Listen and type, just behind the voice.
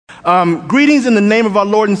Greetings in the name of our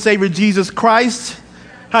Lord and Savior, Jesus Christ.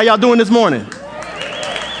 How y'all doing this morning?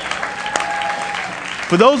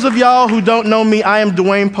 For those of y'all who don't know me, I am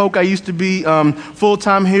Dwayne Polk. I used to be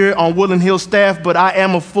full-time here on Woodland Hill staff, but I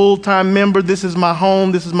am a full-time member. This is my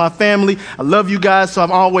home. This is my family. I love you guys, so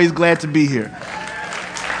I'm always glad to be here.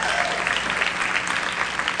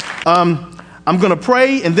 I'm going to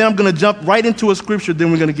pray, and then I'm going to jump right into a scripture,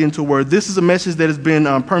 then we're going to get into a word. This is a message that has been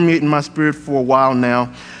permeating my spirit for a while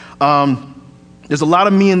now. There's a lot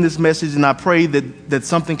of me in this message, and I pray that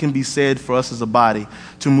something can be said for us as a body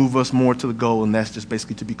to move us more to the goal, and that's just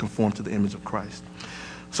basically to be conformed to the image of Christ.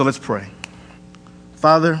 So let's pray.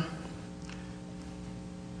 Father,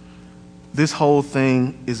 this whole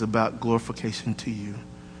thing is about glorification to you.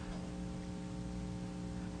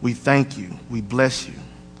 We thank you. We bless you.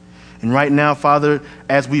 And right now, Father,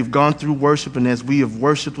 as we've gone through worship and as we have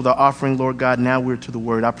worshiped with our offering, Lord God, now we're to the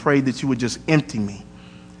word. I pray that you would just empty me,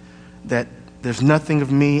 that there's nothing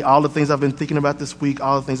of me. All the things I've been thinking about this week,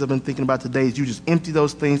 all the things I've been thinking about today, is you just empty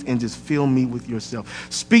those things and just fill me with yourself.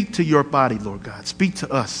 Speak to your body, Lord God. Speak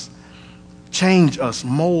to us. Change us.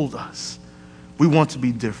 Mold us. We want to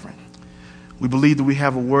be different. We believe that we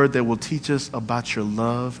have a word that will teach us about your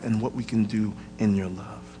love and what we can do in your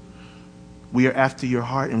love. We are after your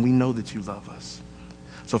heart, and we know that you love us.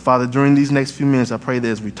 So, Father, during these next few minutes, I pray that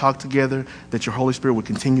as we talk together, that your Holy Spirit will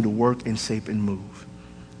continue to work and shape and move.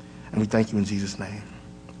 And we thank you in Jesus' name.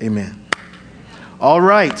 Amen. All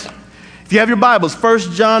right. If you have your Bibles, 1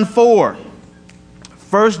 John 4.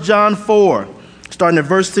 1 John 4, starting at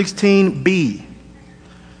verse 16b.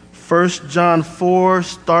 1 John 4,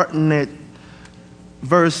 starting at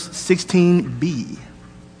verse 16b.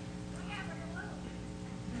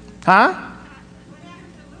 Huh?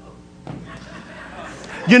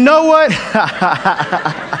 You know what?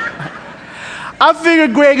 I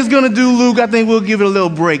figured Greg is going to do Luke. I think we'll give it a little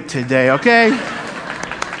break today, okay?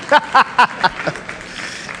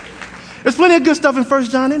 There's plenty of good stuff in 1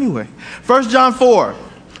 John anyway. 1 John 4,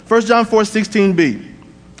 16b.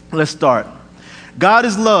 Let's start. God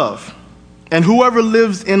is love, and whoever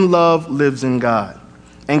lives in love lives in God,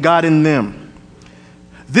 and God in them.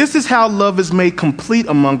 This is how love is made complete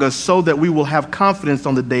among us, so that we will have confidence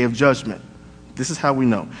on the day of judgment. This is how we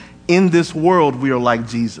know. In this world, we are like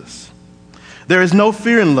Jesus. There is no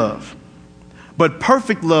fear in love, but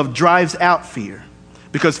perfect love drives out fear,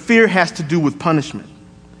 because fear has to do with punishment.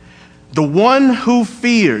 The one who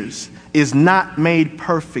fears is not made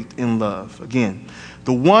perfect in love. Again,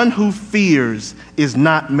 the one who fears is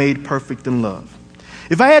not made perfect in love.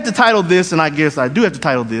 If I had to title this, and I guess I do have to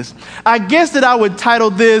title this, I guess that I would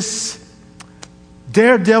title this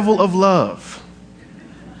Daredevil of Love.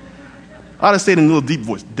 I ought to say it in a little deep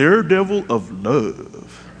voice. Daredevil of Love.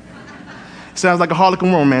 Sounds like a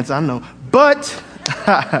Harlequin romance, I know. But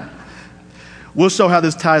we'll show how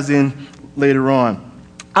this ties in later on.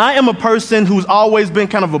 I am a person who's always been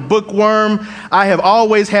kind of a bookworm. I have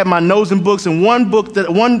always had my nose in books, and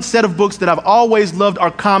one set of books that I've always loved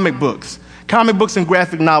are comic books. Comic books and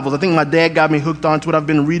graphic novels. I think my dad got me hooked onto it. I've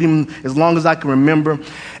been reading as long as I can remember.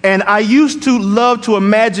 And I used to love to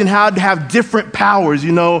imagine how to have different powers.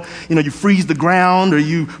 You know, you freeze the ground, or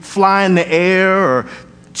you fly in the air, or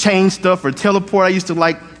change stuff, or teleport. I used to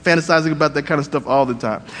like fantasizing about that kind of stuff all the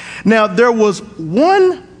time. Now, there was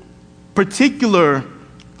one particular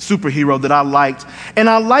superhero that I liked, and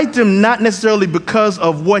I liked him not necessarily because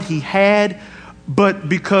of what he had, but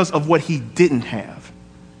because of what he didn't have.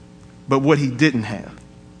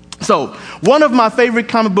 So, one of my favorite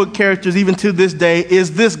comic book characters, even to this day,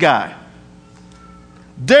 is this guy.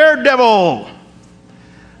 Daredevil,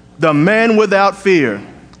 the man without fear.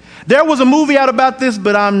 There was a movie out about this,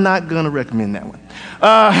 but I'm not going to recommend that one.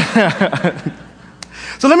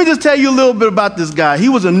 So let me just tell you a little bit about this guy. He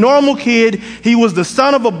was a normal kid. He was the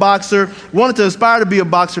son of a boxer, wanted to aspire to be a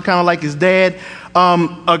boxer, kind of like his dad.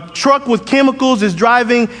 A truck with chemicals is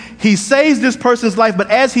driving. He saves this person's life,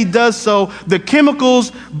 but as he does so, the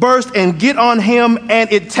chemicals burst and get on him,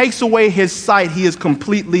 and it takes away his sight. He is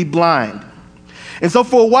completely blind. And so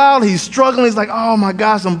for a while, he's struggling. He's like, oh my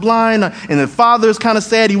gosh, I'm blind. And the father's kind of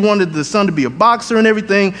sad. He wanted the son to be a boxer and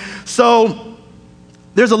everything. So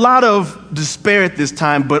there's a lot of despair at this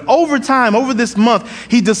time. But over time, over this month,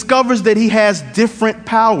 he discovers that he has different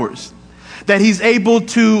powers. That he's able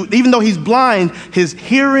to, even though he's blind, his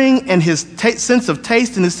hearing and his sense of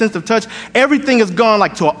taste and his sense of touch, everything has gone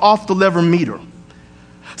like to an off-the-lever meter.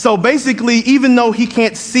 So basically, even though he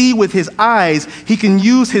can't see with his eyes, he can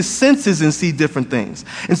use his senses and see different things.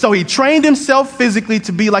 And so he trained himself physically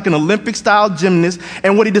to be like an Olympic-style gymnast.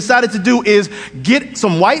 And what he decided to do is get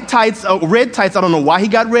some white tights, red tights. I don't know why he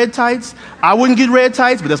got red tights. I wouldn't get red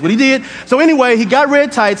tights, but that's what he did. So anyway, he got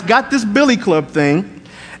red tights, got this billy club thing.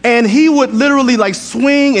 And he would literally like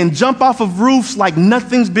swing and jump off of roofs like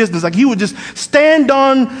nothing's business. Like he would just stand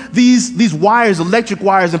on these wires, electric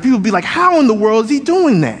wires, and people would be like, how in the world is he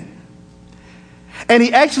doing that? And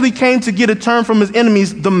he actually came to get a term from his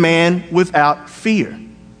enemies, the man without fear.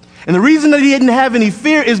 And the reason that he didn't have any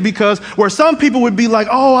fear is because where some people would be like,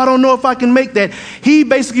 oh, I don't know if I can make that. He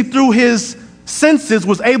basically, through his senses,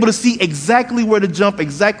 was able to see exactly where to jump,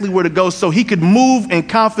 exactly where to go, so he could move in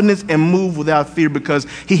confidence and move without fear because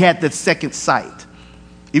he had that second sight.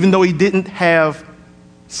 Even though he didn't have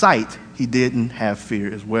sight, he didn't have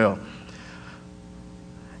fear as well.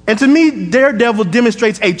 And to me, Daredevil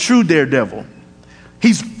demonstrates a true daredevil.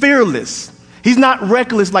 He's fearless. He's not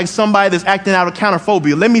reckless like somebody that's acting out of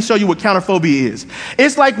counterphobia. Let me show you what counterphobia is.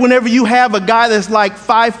 It's like whenever you have a guy that's like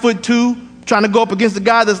 5'2", trying to go up against a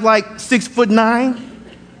guy that's like 6'9",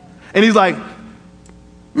 and he's like,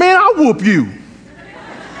 man, I'll whoop you.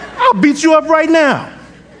 I'll beat you up right now.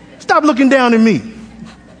 Stop looking down at me.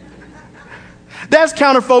 That's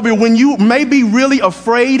counterphobia, when you may be really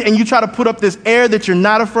afraid and you try to put up this air that you're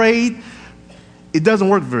not afraid. It doesn't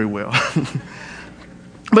work very well.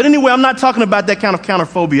 But anyway, I'm not talking about that kind of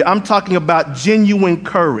counterphobia. I'm talking about genuine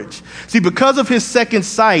courage. See, because of his second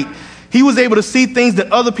sight, he was able to see things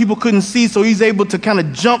that other people couldn't see, so he's able to kind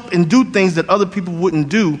of jump and do things that other people wouldn't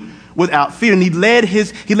do without fear. And he let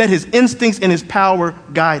his instincts and his power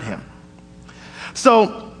guide him.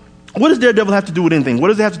 So what does Daredevil have to do with anything? What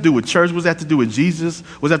does it have to do with church? What does it have to do with Jesus?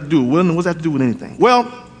 What does it have to do with William? What does it have to do with anything?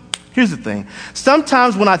 Well, here's the thing.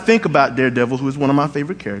 Sometimes when I think about Daredevil, who is one of my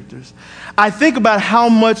favorite characters, I think about how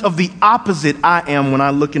much of the opposite I am when I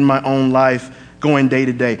look in my own life going day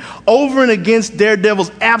to day. Over and against Daredevil's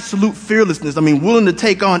absolute fearlessness, I mean, willing to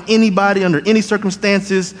take on anybody under any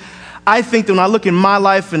circumstances, I think that when I look in my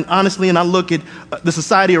life and honestly, and I look at the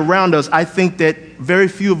society around us, I think that very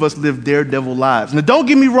few of us live daredevil lives. Now, don't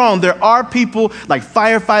get me wrong. There are people like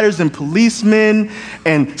firefighters and policemen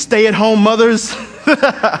and stay-at-home mothers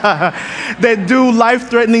that do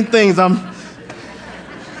life-threatening things.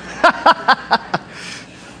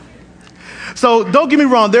 So don't get me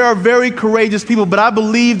wrong, there are very courageous people, but I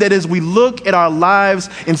believe that as we look at our lives,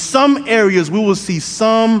 in some areas we will see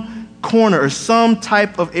some corner or some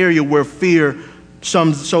type of area where fear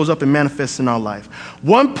shows up and manifests in our life.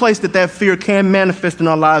 One place that fear can manifest in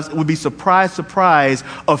our lives would be, surprise, surprise,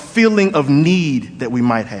 a feeling of need that we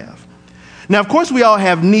might have. Now, of course, we all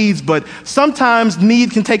have needs, but sometimes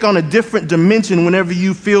need can take on a different dimension whenever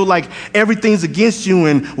you feel like everything's against you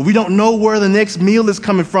and we don't know where the next meal is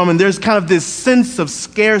coming from, and there's kind of this sense of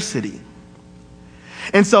scarcity.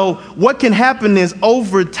 And so what can happen is,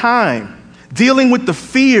 over time, dealing with the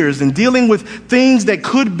fears and dealing with things that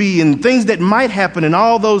could be and things that might happen and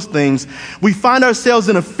all those things, we find ourselves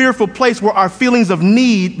in a fearful place where our feelings of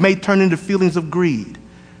need may turn into feelings of greed.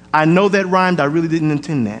 I know that rhymed. I really didn't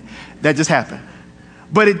intend that. That just happened.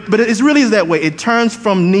 But it really is that way. It turns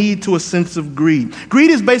from need to a sense of greed. Greed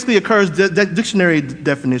occurs, dictionary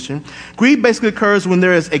definition, greed basically occurs when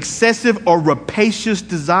there is excessive or rapacious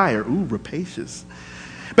desire. Ooh, rapacious.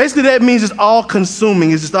 Basically, that means it's all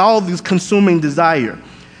consuming. It's just all this consuming desire.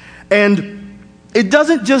 And it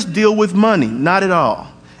doesn't just deal with money, not at all.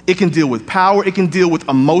 It can deal with power. It can deal with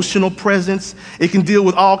emotional presence. It can deal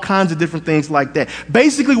with all kinds of different things like that.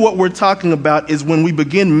 Basically, what we're talking about is when we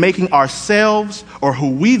begin making ourselves or who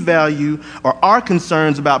we value or our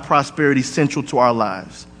concerns about prosperity central to our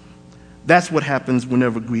lives. That's what happens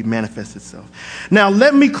whenever greed manifests itself. Now,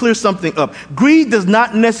 let me clear something up. Greed does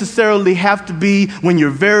not necessarily have to be when you're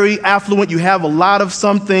very affluent, you have a lot of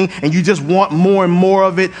something, and you just want more and more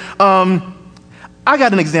of it. I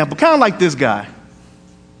got an example, kind of like this guy.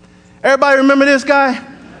 Everybody remember this guy?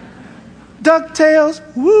 DuckTales,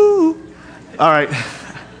 woo. All right.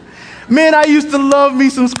 Man, I used to love me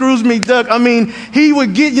some Scrooge McDuck. I mean, he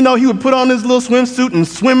would he would put on his little swimsuit and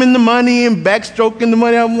swim in the money and backstroking the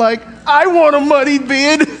money. I'm like, I want a money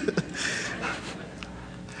bid.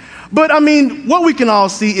 But I mean, what we can all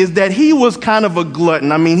see is that he was kind of a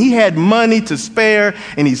glutton. I mean, he had money to spare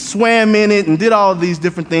and he swam in it and did all of these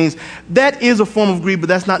different things. That is a form of greed, but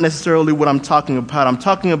that's not necessarily what I'm talking about. I'm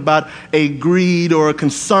talking about a greed or a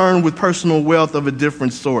concern with personal wealth of a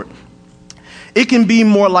different sort. It can be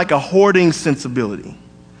more like a hoarding sensibility.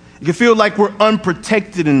 It can feel like we're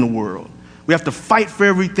unprotected in the world. We have to fight for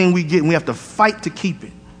everything we get, and we have to fight to keep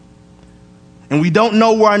it. And we don't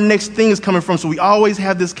know where our next thing is coming from, so we always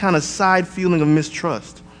have this kind of side feeling of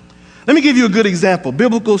mistrust. Let me give you a good example,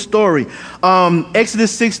 biblical story.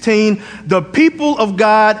 Exodus 16, the people of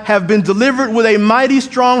God have been delivered with a mighty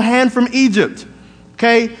strong hand from Egypt.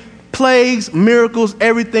 Okay? Plagues, miracles,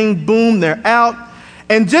 everything, boom, they're out.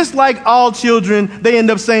 And just like all children, they end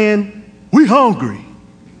up saying, "We hungry.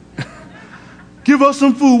 Give us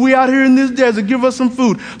some food. We out here in this desert. Give us some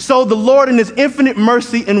food." So the Lord, in his infinite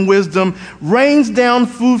mercy and wisdom, rains down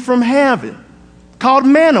food from heaven called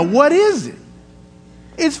manna. What is it?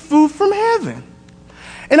 It's food from heaven.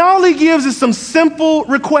 And all he gives is some simple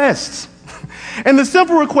requests. And the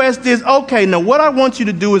simple request is, okay, now what I want you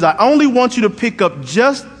to do is I only want you to pick up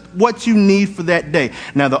just what you need for that day.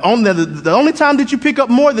 Now, the only time that you pick up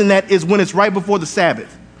more than that is when it's right before the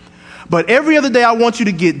Sabbath. But every other day, I want you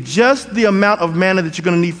to get just the amount of manna that you're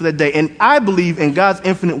going to need for that day. And I believe in God's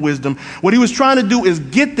infinite wisdom, what he was trying to do is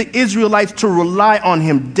get the Israelites to rely on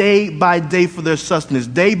him day by day for their sustenance,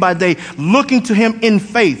 day by day, looking to him in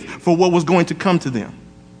faith for what was going to come to them.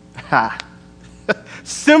 Ha.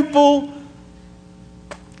 Simple.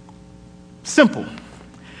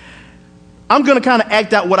 I'm going to kind of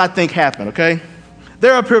act out what I think happened, okay?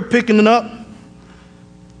 They're up here picking it up.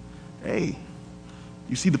 Hey.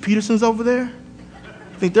 You see the Petersons over there?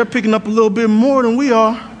 I think they're picking up a little bit more than we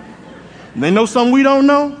are. And they know something we don't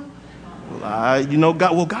know.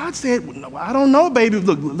 Well, God said, I don't know, baby.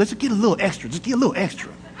 Look, let's just get a little extra. Just get a little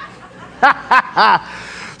extra.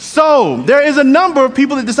 So there is a number of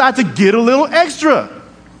people that decide to get a little extra.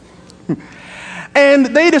 And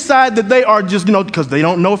they decide that they are just, because they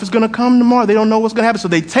don't know if it's going to come tomorrow. They don't know what's going to happen. So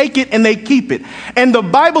they take it and they keep it. And the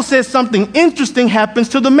Bible says something interesting happens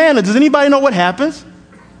to the manna. Does anybody know what happens?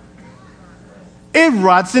 It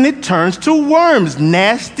rots and it turns to worms,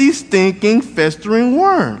 nasty, stinking, festering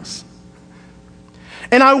worms.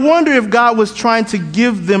 And I wonder if God was trying to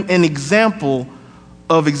give them an example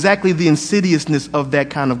of exactly the insidiousness of that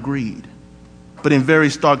kind of greed, but in very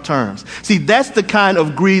stark terms. See, that's the kind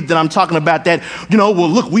of greed that I'm talking about, that, well,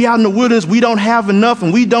 look, we out in the wilderness, we don't have enough,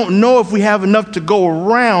 and we don't know if we have enough to go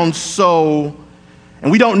around,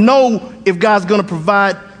 and we don't know if God's going to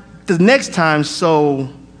provide the next time, so...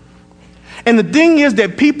 And the thing is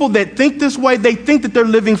that people that think this way, they think that they're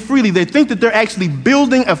living freely. They think that they're actually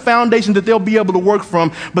building a foundation that they'll be able to work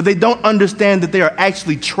from, but they don't understand that they are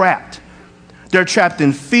actually trapped. They're trapped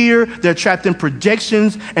in fear, they're trapped in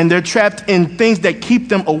projections, and they're trapped in things that keep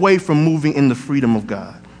them away from moving in the freedom of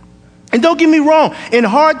God. And don't get me wrong, in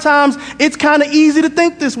hard times, it's kind of easy to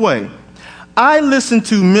think this way. I listen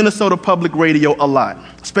to Minnesota Public Radio a lot,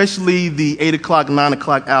 especially the 8 o'clock, 9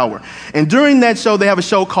 o'clock hour. And during that show, they have a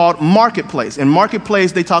show called Marketplace. In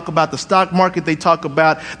Marketplace, they talk about the stock market. They talk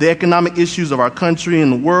about the economic issues of our country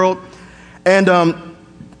and the world. And,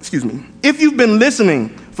 if you've been listening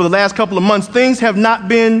for the last couple of months, things have not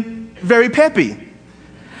been very peppy.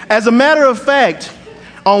 As a matter of fact,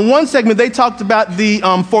 on one segment, they talked about the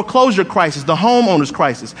foreclosure crisis, the homeowners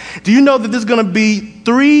crisis. Do you know that there's going to be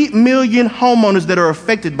 3 million homeowners that are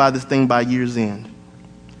affected by this thing by year's end?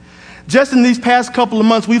 Just in these past couple of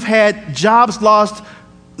months, we've had jobs lost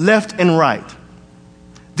left and right.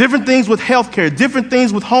 Different things with healthcare, different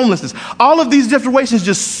things with homelessness. All of these different ways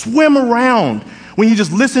just swim around when you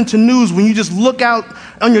just listen to news, when you just look out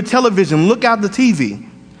on your television, look out the TV.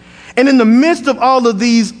 And in the midst of all of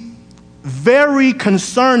these very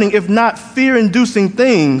concerning, if not fear-inducing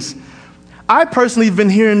things, I personally have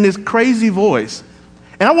been hearing this crazy voice.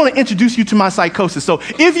 And I want to introduce you to my psychosis. So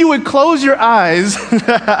if you would close your eyes,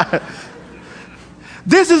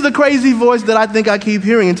 this is the crazy voice that I think I keep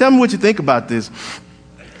hearing. And tell me what you think about this.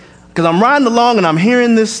 Because I'm riding along and I'm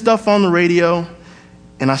hearing this stuff on the radio,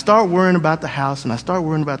 and I start worrying about the house and I start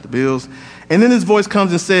worrying about the bills. And then this voice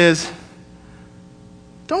comes and says,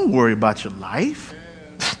 don't worry about your life.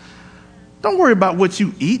 Don't worry about what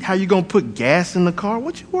you eat, how you're going to put gas in the car.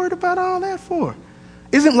 What you worried about all that for?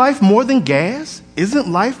 Isn't life more than gas?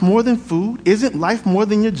 Isn't life more than food? Isn't life more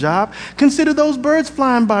than your job? Consider those birds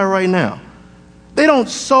flying by right now. They don't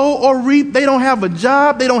sow or reap. They don't have a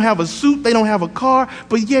job. They don't have a suit. They don't have a car,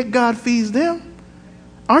 but yet God feeds them.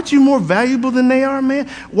 Aren't you more valuable than they are, man?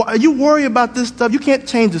 Why, you worry about this stuff. You can't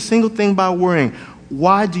change a single thing by worrying.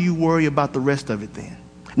 Why do you worry about the rest of it then?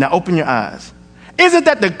 Now open your eyes. Isn't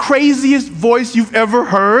that the craziest voice you've ever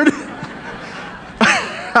heard?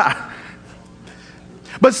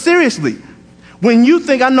 But seriously, when you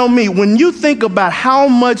think, I know me, when you think about how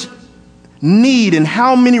much need and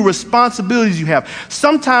how many responsibilities you have,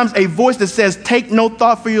 sometimes a voice that says, take no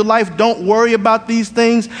thought for your life, don't worry about these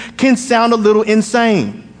things, can sound a little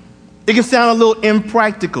insane. It can sound a little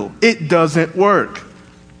impractical. It doesn't work.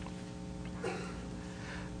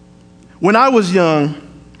 When I was young,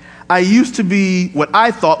 I used to be what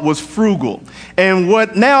I thought was frugal. And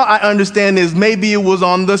what now I understand is maybe it was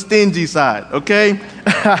on the stingy side, okay?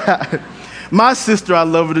 My sister, I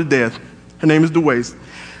love her to death. Her name is DeWays.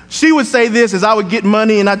 She would say this as I would get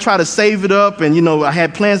money and I try to save it up and, I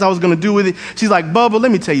had plans I was going to do with it. She's like, Bubba,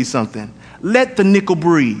 let me tell you something. Let the nickel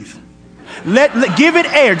breathe. Give it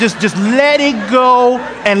air. Just let it go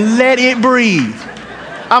and let it breathe.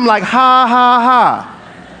 I'm like, ha, ha, ha.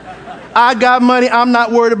 I got money. I'm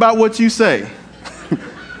not worried about what you say.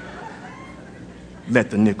 Let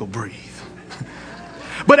the nickel breathe.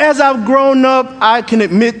 But as I've grown up, I can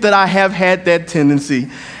admit that I have had that tendency.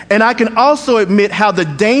 And I can also admit how the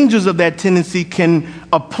dangers of that tendency can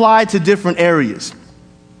apply to different areas.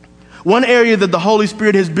 One area that the Holy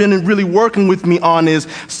Spirit has been really working with me on is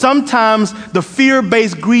sometimes the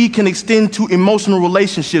fear-based greed can extend to emotional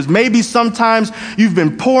relationships. Maybe sometimes you've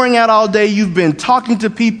been pouring out all day, you've been talking to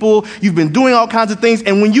people, you've been doing all kinds of things,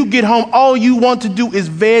 and when you get home, all you want to do is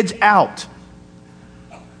veg out.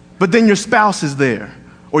 But then your spouse is there,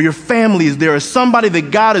 or your family is there, or somebody that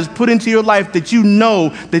God has put into your life that you know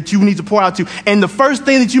that you need to pour out to. And the first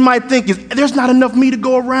thing that you might think is, there's not enough me to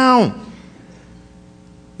go around.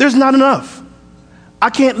 There's not enough. I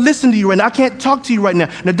can't listen to you right now. I can't talk to you right now.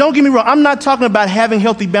 Now, don't get me wrong. I'm not talking about having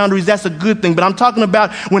healthy boundaries. That's a good thing. But I'm talking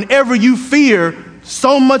about whenever you fear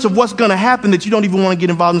so much of what's going to happen that you don't even want to get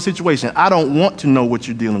involved in the situation. I don't want to know what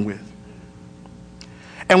you're dealing with.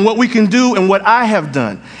 And what we can do, and what I have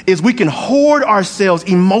done, is we can hoard ourselves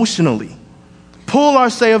emotionally, pull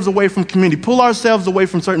ourselves away from community, pull ourselves away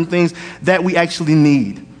from certain things that we actually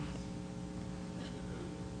need.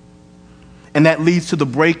 And that leads to the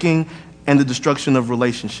breaking and the destruction of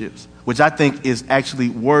relationships, which I think is actually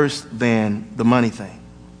worse than the money thing.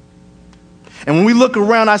 And when we look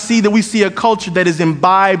around, I see that we see a culture that is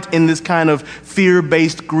imbibed in this kind of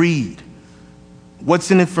fear-based greed.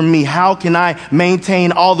 What's in it for me? How can I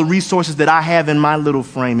maintain all the resources that I have in my little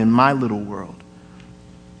frame, in my little world?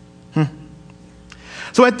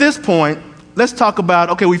 So at this point, let's talk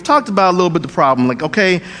about, we've talked about a little bit the problem.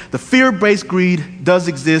 The fear-based greed does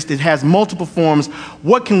exist. It has multiple forms.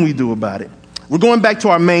 What can we do about it? We're going back to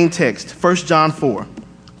our main text, 1 John 4.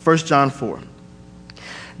 1 John 4.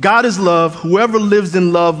 God is love. Whoever lives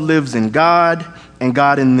in love lives in God, and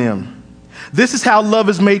God in them. This is how love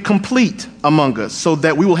is made complete among us, so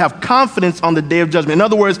that we will have confidence on the day of judgment. In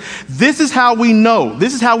other words, this is how we know.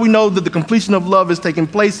 This is how we know that the completion of love is taking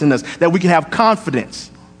place in us, that we can have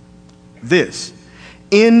confidence.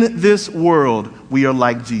 In this world, we are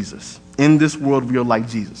like Jesus. In this world, we are like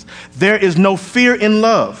Jesus. There is no fear in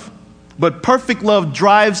love, but perfect love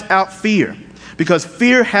drives out fear, because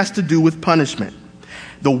fear has to do with punishment.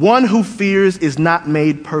 The one who fears is not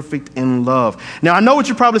made perfect in love. Now, I know what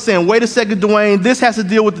you're probably saying. Wait a second, Dwayne. This has to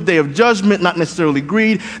deal with the day of judgment, not necessarily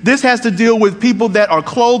greed. This has to deal with people that are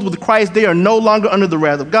clothed with Christ. They are no longer under the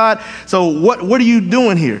wrath of God. So what are you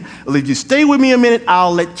doing here? Well, if you stay with me a minute,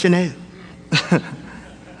 I'll let you know.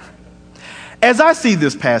 As I see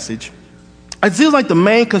this passage, it seems like the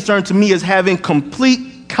main concern to me is having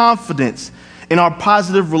complete confidence in our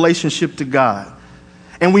positive relationship to God.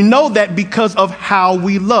 And we know that because of how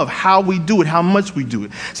we love, how we do it, how much we do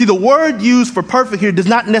it. See, the word used for perfect here does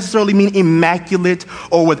not necessarily mean immaculate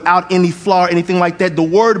or without any flaw or anything like that. The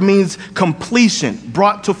word means completion,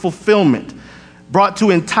 brought to fulfillment, brought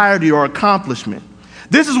to entirety or accomplishment.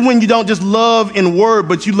 This is when you don't just love in word,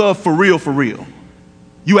 but you love for real, for real.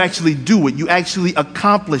 You actually do it. You actually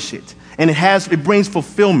accomplish it. And it brings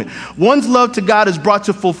fulfillment. One's love to God is brought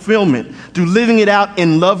to fulfillment through living it out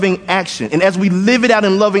in loving action. And as we live it out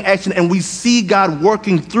in loving action and we see God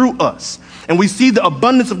working through us, and we see the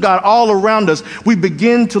abundance of God all around us, we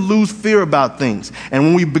begin to lose fear about things. And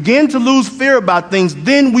when we begin to lose fear about things,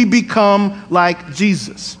 then we become like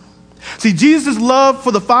Jesus. See, Jesus' love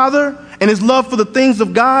for the Father and his love for the things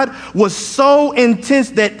of God was so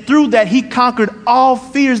intense that through that he conquered all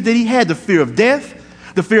fears that he had. The fear of death,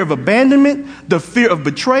 the fear of abandonment, the fear of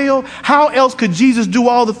betrayal. How else could Jesus do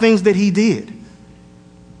all the things that he did?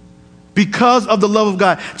 Because of the love of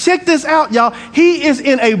God. Check this out, y'all. He is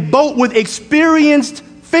in a boat with experienced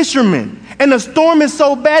fishermen, and the storm is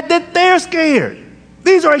so bad that they're scared.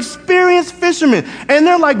 These are experienced fishermen, and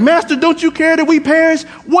they're like, Master, don't you care that we perish?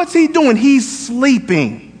 What's he doing? He's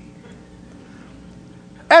sleeping.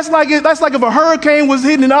 That's like if a hurricane was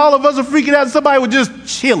hitting and all of us are freaking out and somebody was just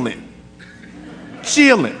chilling.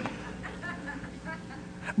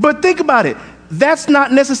 But think about it. That's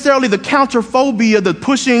not necessarily the counterphobia, the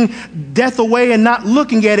pushing death away and not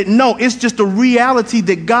looking at it. No, it's just a reality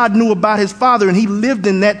that God knew about his Father, and he lived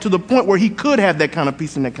in that to the point where he could have that kind of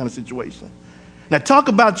peace in that kind of situation. Now talk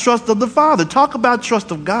about trust of the Father. Talk about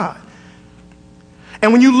trust of God.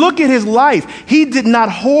 And when you look at his life, he did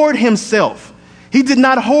not hoard himself. He did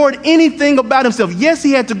not hoard anything about himself. Yes,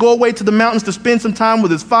 he had to go away to the mountains to spend some time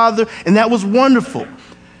with his father, and that was wonderful.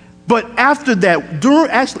 But after that,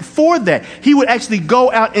 for that, he would actually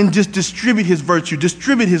go out and just distribute his virtue,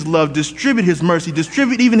 distribute his love, distribute his mercy,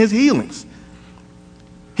 distribute even his healings.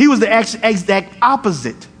 He was the exact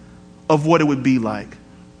opposite of what it would be like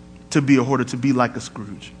to be a hoarder, to be like a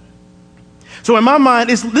Scrooge. So in my mind,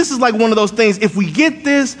 this is like one of those things, if we get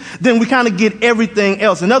this, then we kind of get everything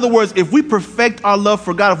else. In other words, if we perfect our love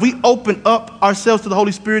for God, if we open up ourselves to the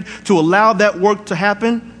Holy Spirit to allow that work to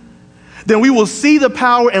happen, then we will see the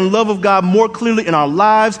power and love of God more clearly in our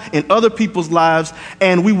lives, in other people's lives,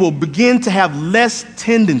 and we will begin to have less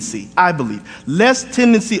tendency, I believe, less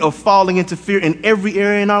tendency of falling into fear in every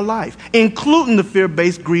area in our life, including the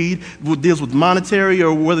fear-based greed, which deals with monetary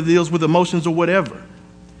or whether it deals with emotions or whatever.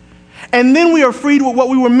 And then we are freed with what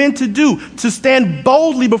we were meant to do, to stand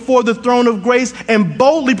boldly before the throne of grace and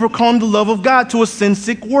boldly proclaim the love of God to a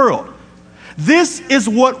sin-sick world. This is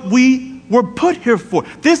what we were put here for.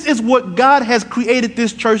 This is what God has created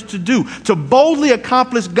this church to do, to boldly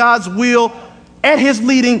accomplish God's will at his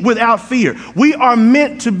leading without fear. We are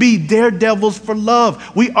meant to be daredevils for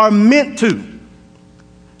love. We are meant to.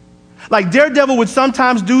 Like Daredevil would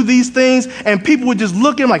sometimes do these things and people would just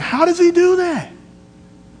look at him like, how does he do that?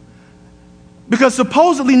 Because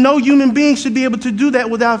supposedly no human being should be able to do that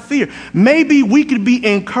without fear. Maybe we could be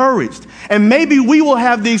encouraged, and maybe we will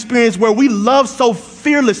have the experience where we love so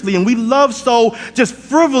fearlessly and we love so just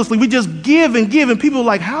frivolously. We just give, and people are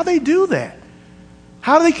like, how do they do that?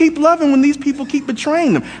 How do they keep loving when these people keep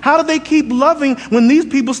betraying them? How do they keep loving when these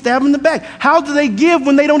people stab them in the back? How do they give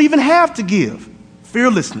when they don't even have to give?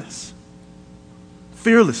 Fearlessness.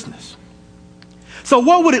 Fearlessness. So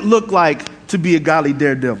what would it look like to be a godly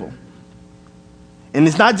daredevil? And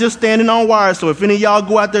it's not just standing on wires, so if any of y'all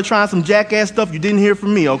go out there trying some jackass stuff, you didn't hear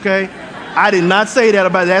from me, okay? I did not say that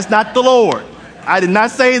about that's not the Lord. I did not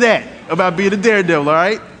say that about being a daredevil, all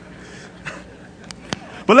right?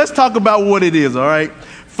 But let's talk about what it is, all right?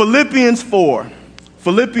 Philippians 4,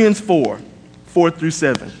 4 through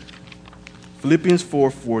 7. Philippians 4,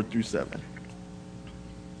 4 through 7.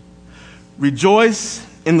 Rejoice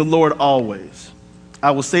in the Lord always.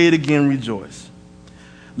 I will say it again, rejoice.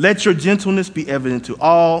 Let your gentleness be evident to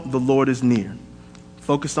all. The Lord is near.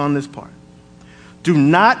 Focus on this part. Do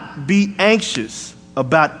not be anxious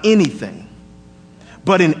about anything,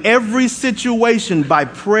 but in every situation, by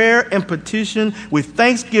prayer and petition, with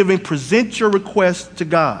thanksgiving, present your requests to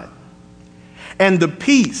God. And the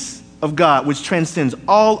peace of God, which transcends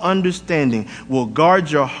all understanding, will guard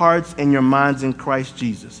your hearts and your minds in Christ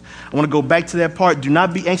Jesus. I want to go back to that part. Do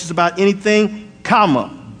not be anxious about anything,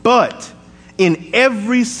 but in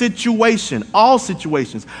every situation, all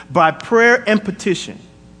situations, by prayer and petition,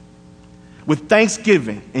 with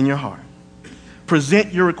thanksgiving in your heart,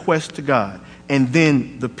 present your request to God, and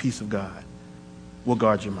then the peace of God will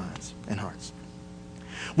guard your minds and hearts.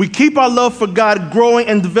 We keep our love for God growing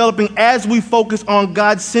and developing as we focus on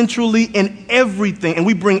God centrally in everything, and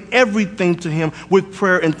we bring everything to him with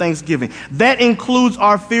prayer and thanksgiving. That includes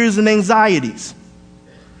our fears and anxieties.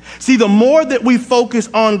 See, the more that we focus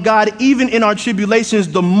on God, even in our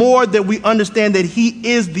tribulations, the more that we understand that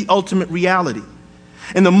he is the ultimate reality.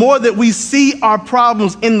 And the more that we see our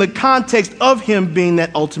problems in the context of him being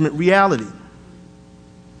that ultimate reality.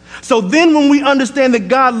 So then when we understand that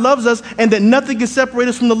God loves us and that nothing can separate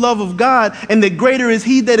us from the love of God, and that greater is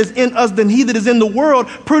he that is in us than he that is in the world,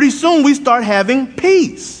 pretty soon we start having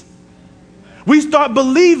peace. We start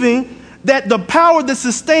believing that the power that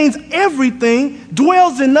sustains everything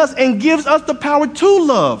dwells in us and gives us the power to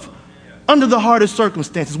love under the hardest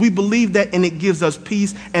circumstances. We believe that, and it gives us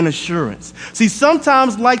peace and assurance. See,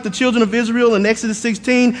 sometimes like the children of Israel in Exodus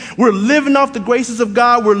 16, we're living off the graces of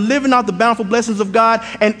God, we're living off the bountiful blessings of God,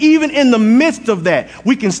 and even in the midst of that,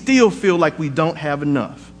 we can still feel like we don't have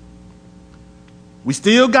enough. We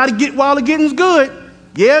still got to get while the getting's good.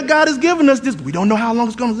 Yeah, God has given us this, but we don't know how long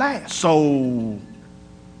it's going to last.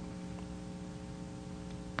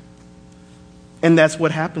 And that's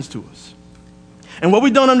what happens to us. And what we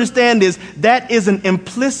don't understand is that is an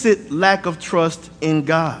implicit lack of trust in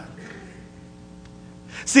God.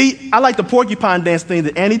 See, I like the porcupine dance thing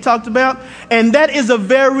that Annie talked about, and that is a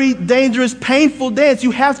very dangerous, painful dance. You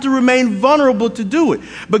have to remain vulnerable to do it.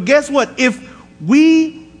 But guess what? If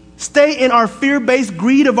we stay in our fear-based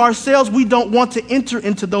greed of ourselves, we don't want to enter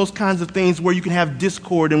into those kinds of things where you can have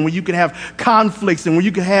discord and where you can have conflicts and where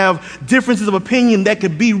you can have differences of opinion that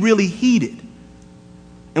could be really heated.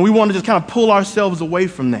 And we want to just kind of pull ourselves away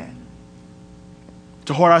from that.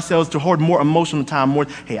 to hoard ourselves, to hoard more emotional time, more,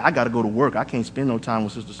 hey, I got to go to work. I can't spend no time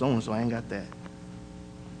with sister so-and-so. I ain't got that.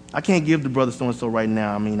 I can't give to brother so-and-so right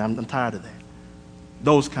now. I mean, I'm tired of that.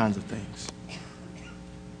 Those kinds of things.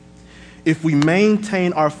 If we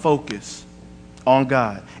maintain our focus on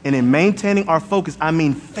God, and in maintaining our focus, I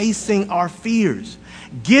mean facing our fears,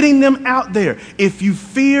 getting them out there. If you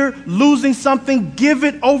fear losing something, give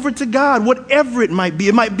it over to God, whatever it might be.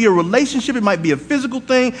 It might be a relationship. It might be a physical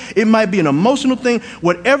thing. It might be an emotional thing.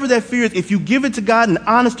 Whatever that fear is, if you give it to God and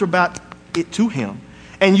honest about it to him,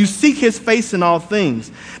 and you seek his face in all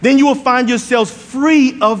things, then you will find yourselves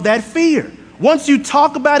free of that fear. Once you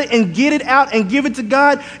talk about it and get it out and give it to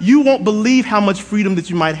God, you won't believe how much freedom that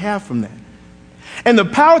you might have from that. And the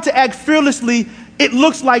power to act fearlessly, it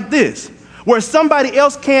looks like this. Where somebody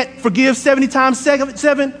else can't forgive 70 times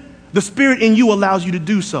 7, the Spirit in you allows you to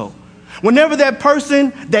do so. Whenever that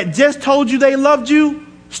person that just told you they loved you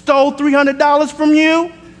stole $300 from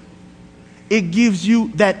you, it gives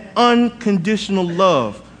you that unconditional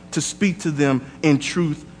love to speak to them in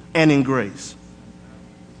truth and in grace.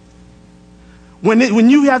 When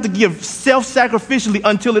you have to give self-sacrificially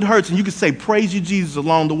until it hurts, and you can say, praise you, Jesus,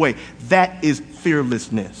 along the way, that is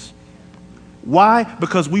fearlessness. Why?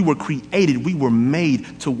 Because we were created, we were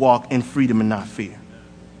made to walk in freedom and not fear.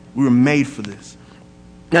 We were made for this.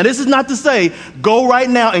 Now, this is not to say, go right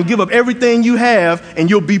now and give up everything you have and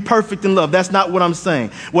you'll be perfect in love. That's not what I'm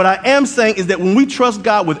saying. What I am saying is that when we trust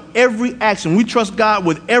God with every action, we trust God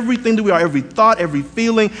with everything that we are, every thought, every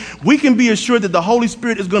feeling, we can be assured that the Holy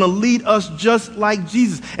Spirit is going to lead us just like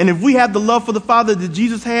Jesus. And if we have the love for the Father that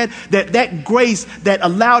Jesus had, that grace that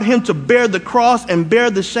allowed him to bear the cross and bear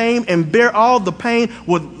the shame and bear all the pain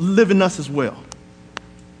will live in us as well.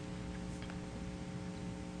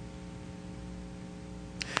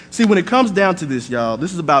 See, when it comes down to this, y'all,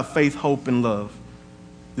 this is about faith, hope, and love.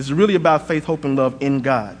 This is really about faith, hope, and love in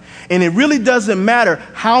God. And it really doesn't matter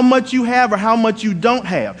how much you have or how much you don't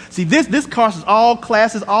have. See, this crosses all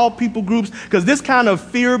classes, all people groups, because this kind of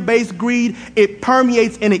fear-based greed, it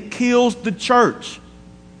permeates and it kills the church.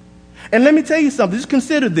 And let me tell you something. Just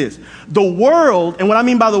consider this. The world, and what I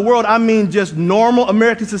mean by the world, I mean just normal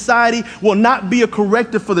American society, will not be a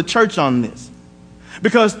corrective for the church on this.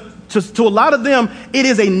 Because to a lot of them, it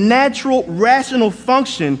is a natural, rational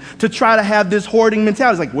function to try to have this hoarding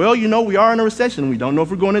mentality. It's like, well, you know, we are in a recession. We don't know if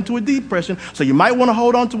we're going into a depression. So you might want to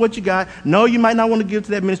hold on to what you got. No, you might not want to give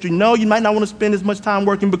to that ministry. No, you might not want to spend as much time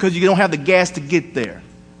working because you don't have the gas to get there.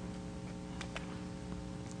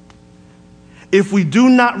 If we do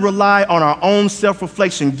not rely on our own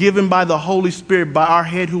self-reflection given by the Holy Spirit, by our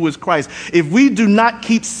head who is Christ, if we do not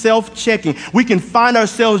keep self-checking, we can find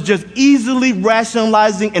ourselves just easily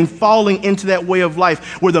rationalizing and falling into that way of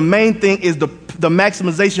life where the main thing is the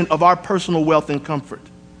maximization of our personal wealth and comfort,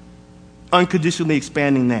 unconditionally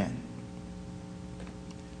expanding that.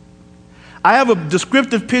 I have a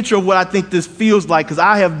descriptive picture of what I think this feels like because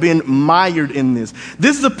I have been mired in this.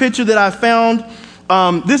 This is a picture that I found.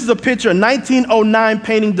 This is a picture, a 1909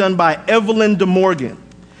 painting done by Evelyn de Morgan,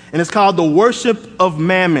 and it's called The Worship of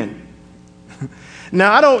Mammon.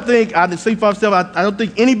 Now, I don't think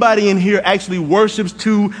anybody in here actually worships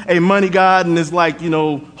to a money god and is like, you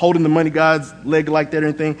know, holding the money god's leg like that or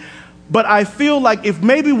anything. But I feel like if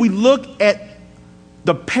maybe we look at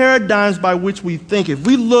the paradigms by which we think, if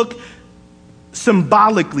we look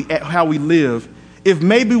symbolically at how we live, if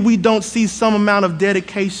maybe we don't see some amount of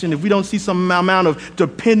dedication, if we don't see some amount of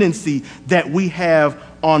dependency that we have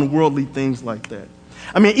on worldly things like that.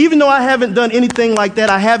 I mean, even though I haven't done anything like that,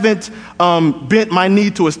 I haven't bent my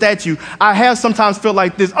knee to a statue, I have sometimes felt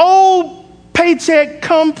like this, oh, paycheck,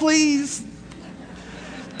 come please.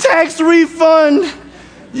 Tax refund,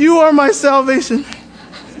 you are my salvation.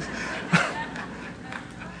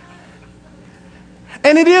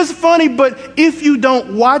 And it is funny, but if you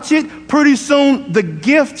don't watch it, pretty soon the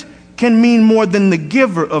gift can mean more than the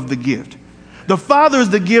giver of the gift. The Father is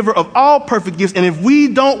the giver of all perfect gifts, and if we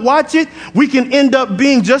don't watch it, we can end up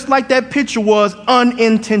being just like that picture was,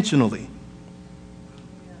 unintentionally.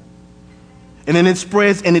 And then it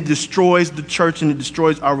spreads and it destroys the church and it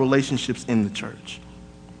destroys our relationships in the church.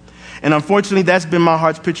 And unfortunately, that's been my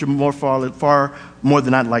heart's picture far more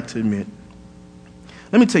than I'd like to admit.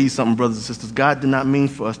 Let me tell you something, brothers and sisters. God did not mean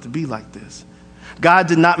for us to be like this. God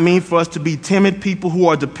did not mean for us to be timid people who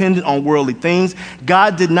are dependent on worldly things.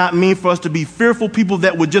 God did not mean for us to be fearful people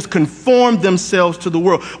that would just conform themselves to the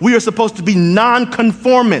world. We are supposed to be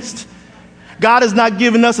nonconformist. God has not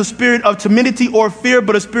given us a spirit of timidity or fear,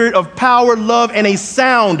 but a spirit of power, love, and a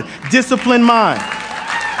sound, disciplined mind.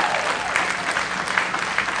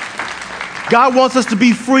 God wants us to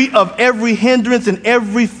be free of every hindrance and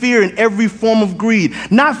every fear and every form of greed.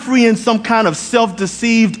 Not free in some kind of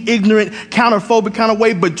self-deceived, ignorant, counterphobic kind of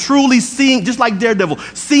way, but truly seeing, just like Daredevil,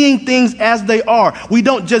 seeing things as they are. We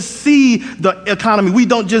don't just see the economy. We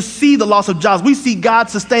don't just see the loss of jobs. We see God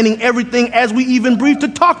sustaining everything as we even breathe to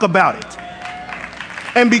talk about it.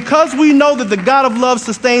 And because we know that the God of love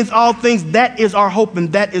sustains all things, that is our hope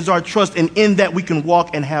and that is our trust. And in that we can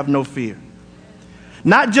walk and have no fear.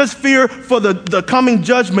 Not just fear for the coming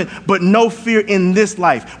judgment, but no fear in this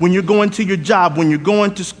life. When you're going to your job, when you're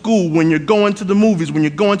going to school, when you're going to the movies, when you're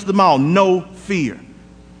going to the mall, no fear.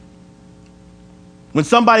 When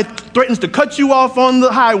somebody threatens to cut you off on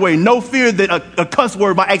the highway, no fear that a cuss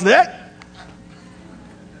word might accident.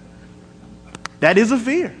 That is a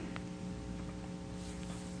fear.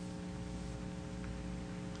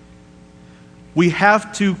 We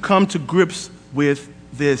have to come to grips with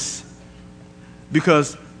this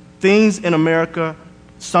because things in America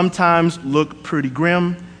sometimes look pretty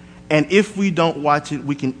grim, and if we don't watch it,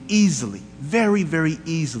 we can easily, very, very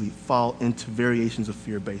easily fall into variations of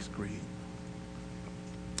fear-based greed.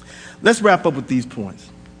 Let's wrap up with these points.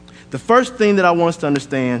 The first thing that I want us to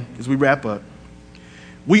understand as we wrap up,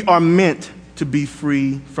 we are meant to be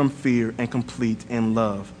free from fear and complete in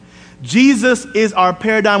love. Jesus is our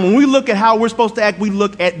paradigm. When we look at how we're supposed to act, we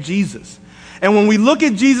look at Jesus. And when we look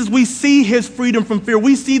at Jesus, we see his freedom from fear.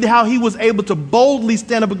 We see how he was able to boldly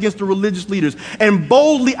stand up against the religious leaders and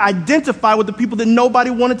boldly identify with the people that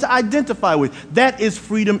nobody wanted to identify with. That is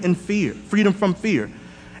freedom in fear, freedom from fear.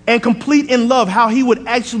 And complete in love, how he would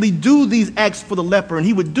actually do these acts for the leper, and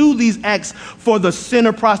he would do these acts for the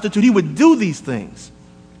sinner prostitute. He would do these things.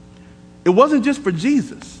 It wasn't just for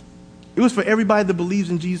Jesus. It was for everybody that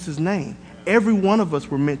believes in Jesus' name. Every one of us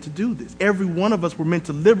were meant to do this. Every one of us were meant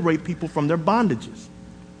to liberate people from their bondages.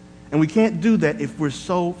 And we can't do that if we're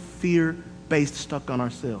so fear-based, stuck on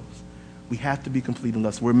ourselves. We have to be complete in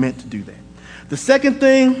love. So we're meant to do that. The second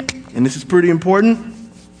thing, and this is pretty important,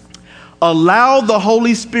 allow the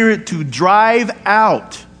Holy Spirit to drive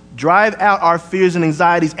out our fears and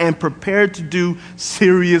anxieties and prepare to do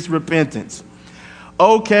serious repentance.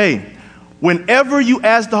 Okay. Whenever you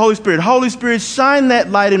ask the Holy Spirit, shine that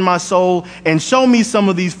light in my soul and show me some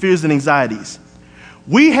of these fears and anxieties.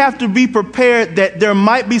 We have to be prepared that there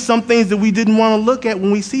might be some things that we didn't want to look at when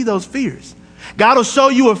we see those fears. God will show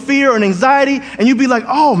you a fear or an anxiety, and you'll be like,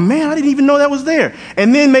 oh man, I didn't even know that was there.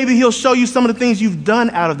 And then maybe he'll show you some of the things you've done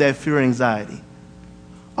out of that fear and anxiety.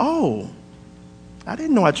 Oh, I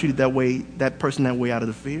didn't know I treated that person that way out of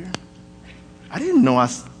the fear. I didn't know I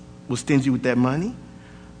was stingy with that money.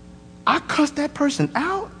 I cussed that person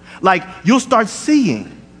out. Like, you'll start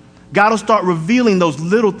seeing. God will start revealing those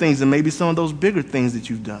little things and maybe some of those bigger things that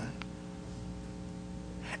you've done.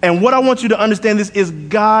 And what I want you to understand this is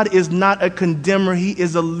God is not a condemner. He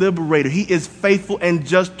is a liberator. He is faithful and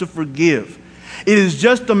just to forgive. It is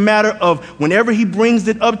just a matter of whenever he brings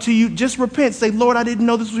it up to you, just repent. Say, Lord, I didn't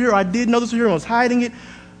know this was here. I did know this was here. I was hiding it.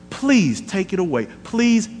 Please take it away.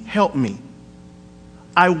 Please help me.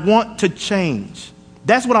 I want to change.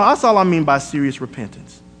 That's all I mean by serious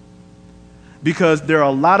repentance. Because there are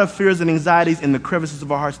a lot of fears and anxieties in the crevices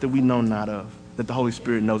of our hearts that we know not of, that the Holy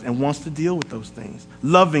Spirit knows and wants to deal with those things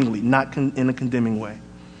lovingly, not in a condemning way.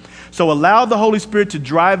 So allow the Holy Spirit to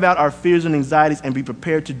drive out our fears and anxieties and be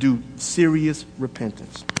prepared to do serious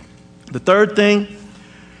repentance. The third thing,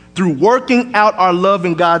 through working out our love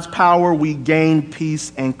in God's power, we gain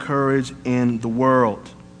peace and courage in the world.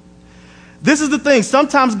 This is the thing.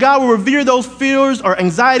 Sometimes God will reveal those fears or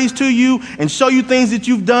anxieties to you and show you things that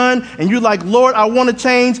you've done. And you're like, Lord, I want to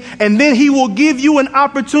change. And then he will give you an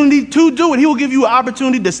opportunity to do it. He will give you an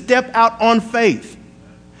opportunity to step out on faith.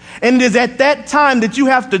 And it is at that time that you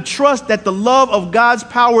have to trust that the love of God's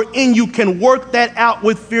power in you can work that out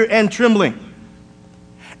with fear and trembling.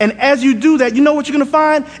 And as you do that, you know what you're going to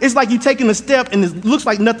find? It's like you're taking a step and it looks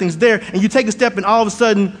like nothing's there. And you take a step and all of a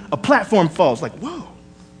sudden a platform falls. Like, whoa.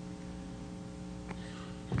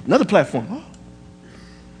 Another platform. Oh.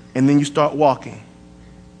 And then you start walking.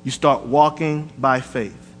 You start walking by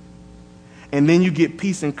faith. And then you get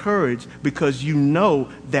peace and courage because you know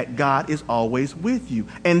that God is always with you.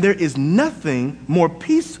 And there is nothing more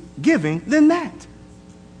peace-giving than that.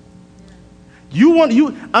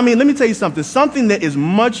 Let me tell you something. Something that is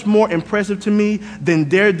much more impressive to me than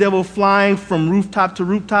Daredevil flying from rooftop to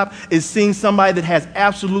rooftop is seeing somebody that has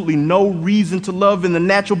absolutely no reason to love in the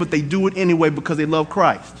natural, but they do it anyway because they love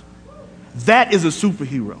Christ. That is a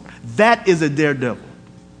superhero. That is a daredevil.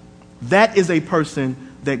 That is a person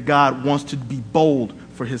that God wants to be bold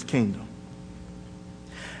for his kingdom.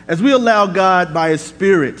 As we allow God by his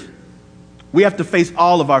Spirit We have to face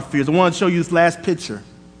all of our fears. I want to show you this last picture.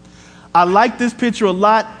 I like this picture a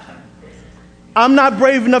lot. I'm not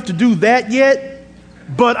brave enough to do that yet,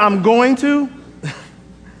 but I'm going to.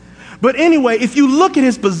 But anyway, if you look at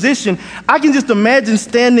his position, I can just imagine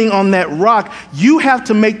standing on that rock. You have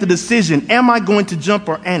to make the decision, am I going to jump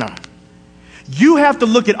or ain't I? You have to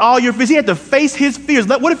look at all your fears. He had to face his fears.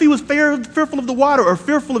 What if he was fearful of the water or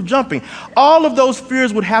fearful of jumping? All of those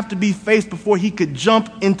fears would have to be faced before he could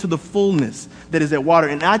jump into the fullness that is that water.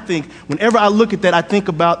 And I think whenever I look at that, I think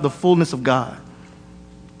about the fullness of God.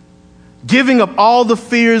 Giving up all the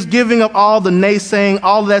fears, giving up all the naysaying,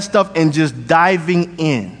 all of that stuff, and just diving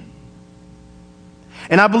in.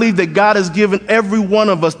 And I believe that God has given every one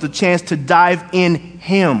of us the chance to dive in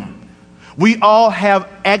him. We all have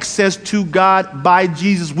access to God by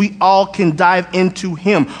Jesus. We all can dive into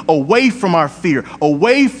him, away from our fear,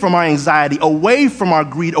 away from our anxiety, away from our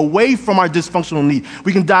greed, away from our dysfunctional need.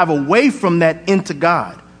 We can dive away from that into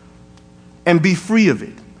God and be free of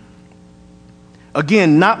it.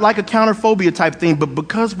 Again, not like a counterphobia type thing, but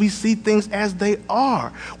because we see things as they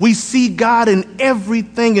are. We see God in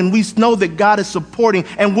everything, and we know that God is supporting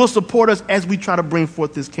and will support us as we try to bring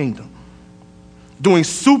forth this kingdom. Doing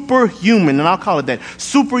superhuman, and I'll call it that,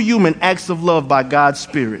 superhuman acts of love by God's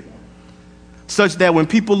Spirit. Such that when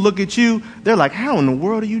people look at you, they're like, how in the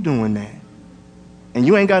world are you doing that? And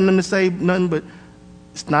you ain't got nothing to say, nothing but,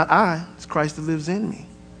 it's not I, it's Christ that lives in me.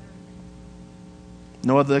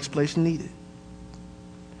 No other explanation needed.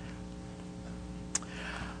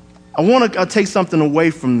 I want to take something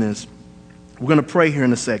away from this. We're going to pray here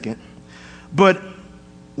in a second. But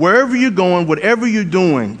wherever you're going, whatever you're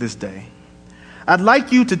doing this day, I'd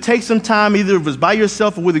like you to take some time, either if it's by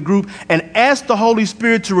yourself or with a group, and ask the Holy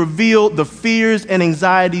Spirit to reveal the fears and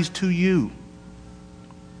anxieties to you.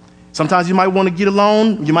 Sometimes you might want to get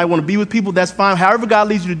alone. You might want to be with people. That's fine. However God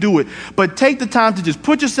leads you to do it. But take the time to just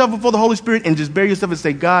put yourself before the Holy Spirit and just bury yourself and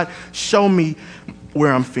say, God, show me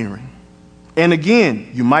where I'm fearing. And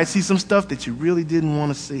again, you might see some stuff that you really didn't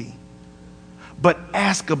want to see. But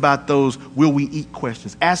ask about those will we eat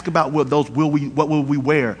questions. Ask about what will we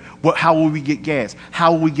wear? How will we get gas?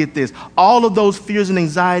 How will we get this? All of those fears and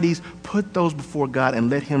anxieties, put those before God and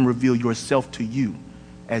let him reveal yourself to you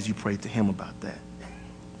as you pray to him about that.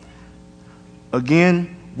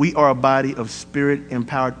 Again, we are a body of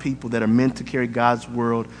spirit-empowered people that are meant to carry God's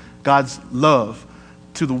word, God's love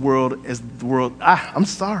to the world as the world. I'm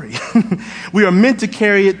sorry. We are meant to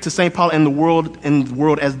carry it to St. Paul and the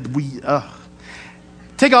world as we.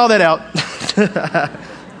 Take all that out.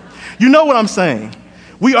 You know what I'm saying.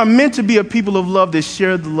 We are meant to be a people of love that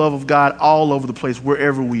share the love of God all over the place,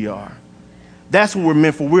 wherever we are. That's what we're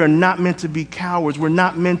meant for. We are not meant to be cowards. We're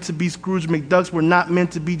not meant to be Scrooge McDucks. We're not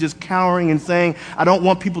meant to be just cowering and saying, I don't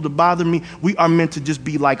want people to bother me. We are meant to just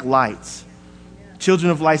be like lights,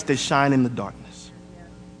 children of lights that shine in the darkness.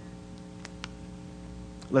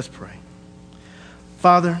 Let's pray.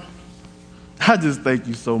 Father, I just thank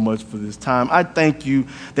you so much for this time. I thank you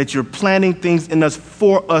that you're planting things in us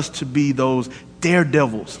for us to be those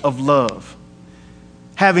daredevils of love.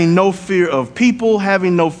 Having no fear of people,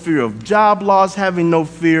 having no fear of job loss, having no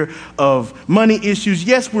fear of money issues.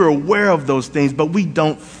 Yes, we're aware of those things, but we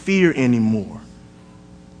don't fear anymore.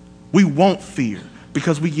 We won't fear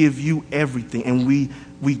because we give you everything and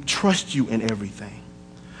we trust you in everything.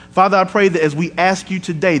 Father, I pray that as we ask you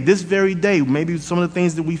today, this very day, maybe some of the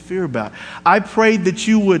things that we fear about, I pray that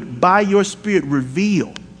you would, by your Spirit,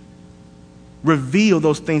 reveal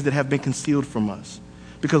those things that have been concealed from us.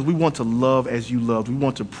 Because we want to love as you loved. We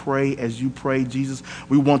want to pray as you prayed, Jesus.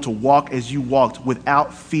 We want to walk as you walked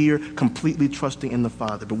without fear, completely trusting in the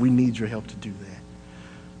Father. But we need your help to do that.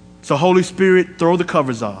 So Holy Spirit, throw the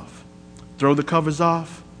covers off. Throw the covers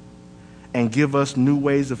off. And give us new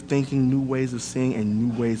ways of thinking, new ways of seeing, and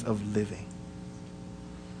new ways of living.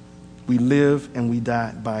 We live and we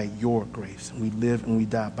die by your grace. We live and we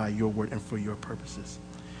die by your word and for your purposes.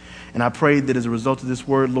 And I pray that as a result of this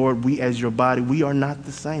word, Lord, we as your body, we are not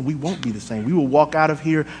the same. We won't be the same. We will walk out of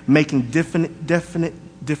here making different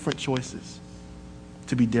choices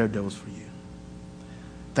to be daredevils for you.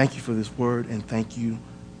 Thank you for this word, and thank you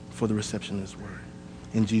for the reception of this word.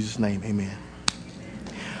 In Jesus' name, amen.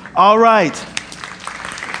 All right.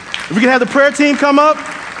 If we can have the prayer team come up.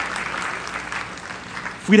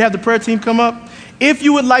 If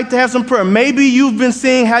you would like to have some prayer, maybe you've been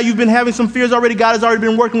seeing how you've been having some fears already. God has already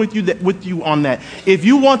been working with you on that. If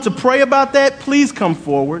you want to pray about that, please come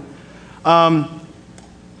forward.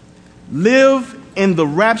 Live in the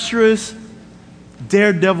rapturous,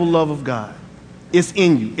 daredevil love of God. It's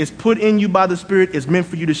in you. It's put in you by the Spirit. It's meant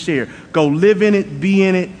for you to share. Go live in it, be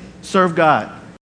in it, serve God.